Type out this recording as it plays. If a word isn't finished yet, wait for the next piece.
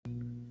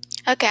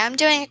Okay, I'm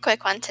doing a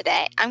quick one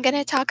today. I'm going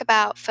to talk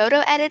about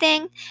photo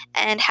editing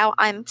and how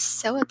I'm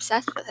so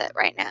obsessed with it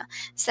right now.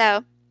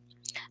 So,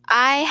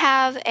 I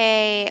have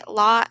a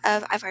lot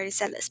of, I've already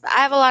said this, but I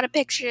have a lot of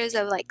pictures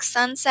of like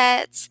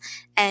sunsets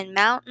and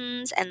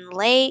mountains and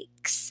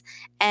lakes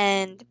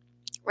and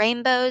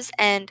rainbows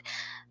and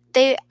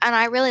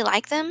I really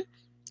like them,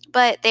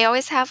 but they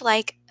always have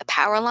like a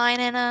power line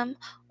in them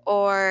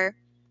or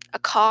a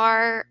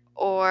car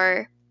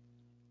or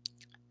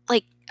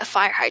like a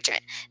fire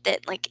hydrant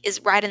that like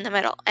is right in the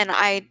middle. And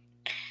I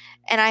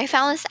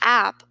found this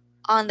app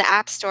on the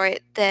App Store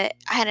that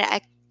I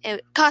had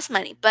it cost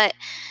money, but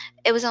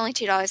it was only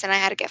 $2 and I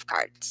had a gift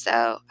card.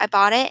 So I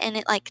bought it and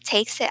it like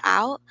takes it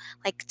out,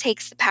 like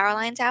takes the power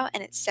lines out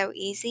and it's so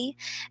easy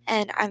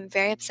and I'm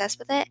very obsessed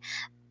with it.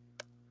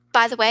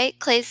 By the way,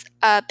 Clay's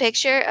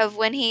picture of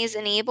when he's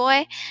an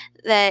e-boy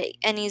that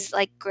and he's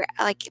like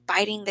like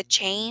biting the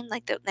chain,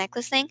 like the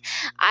necklace thing.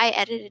 I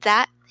edited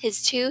that.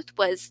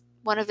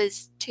 One of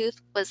his tooth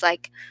was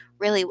like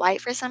really white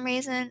for some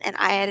reason and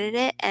I edited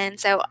it and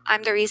so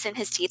I'm the reason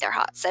his teeth are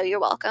hot. So you're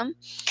welcome.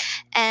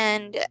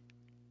 And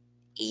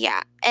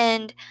yeah,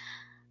 and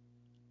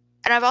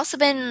I've also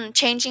been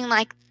changing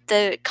like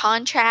the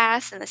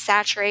contrast and the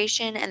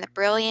saturation and the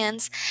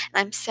brilliance, and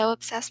I'm so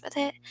obsessed with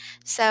it.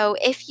 So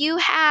if you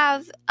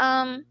have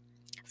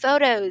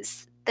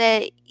photos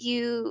that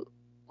you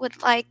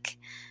would like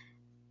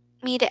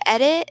me to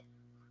edit,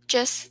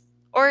 just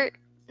or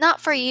not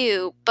for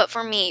you, but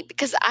for me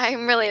because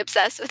I'm really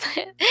obsessed with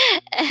it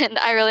and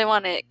I really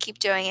want to keep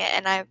doing it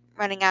and I'm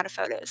running out of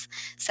photos.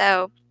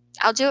 So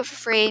I'll do it for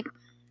free.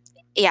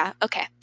 Yeah, okay.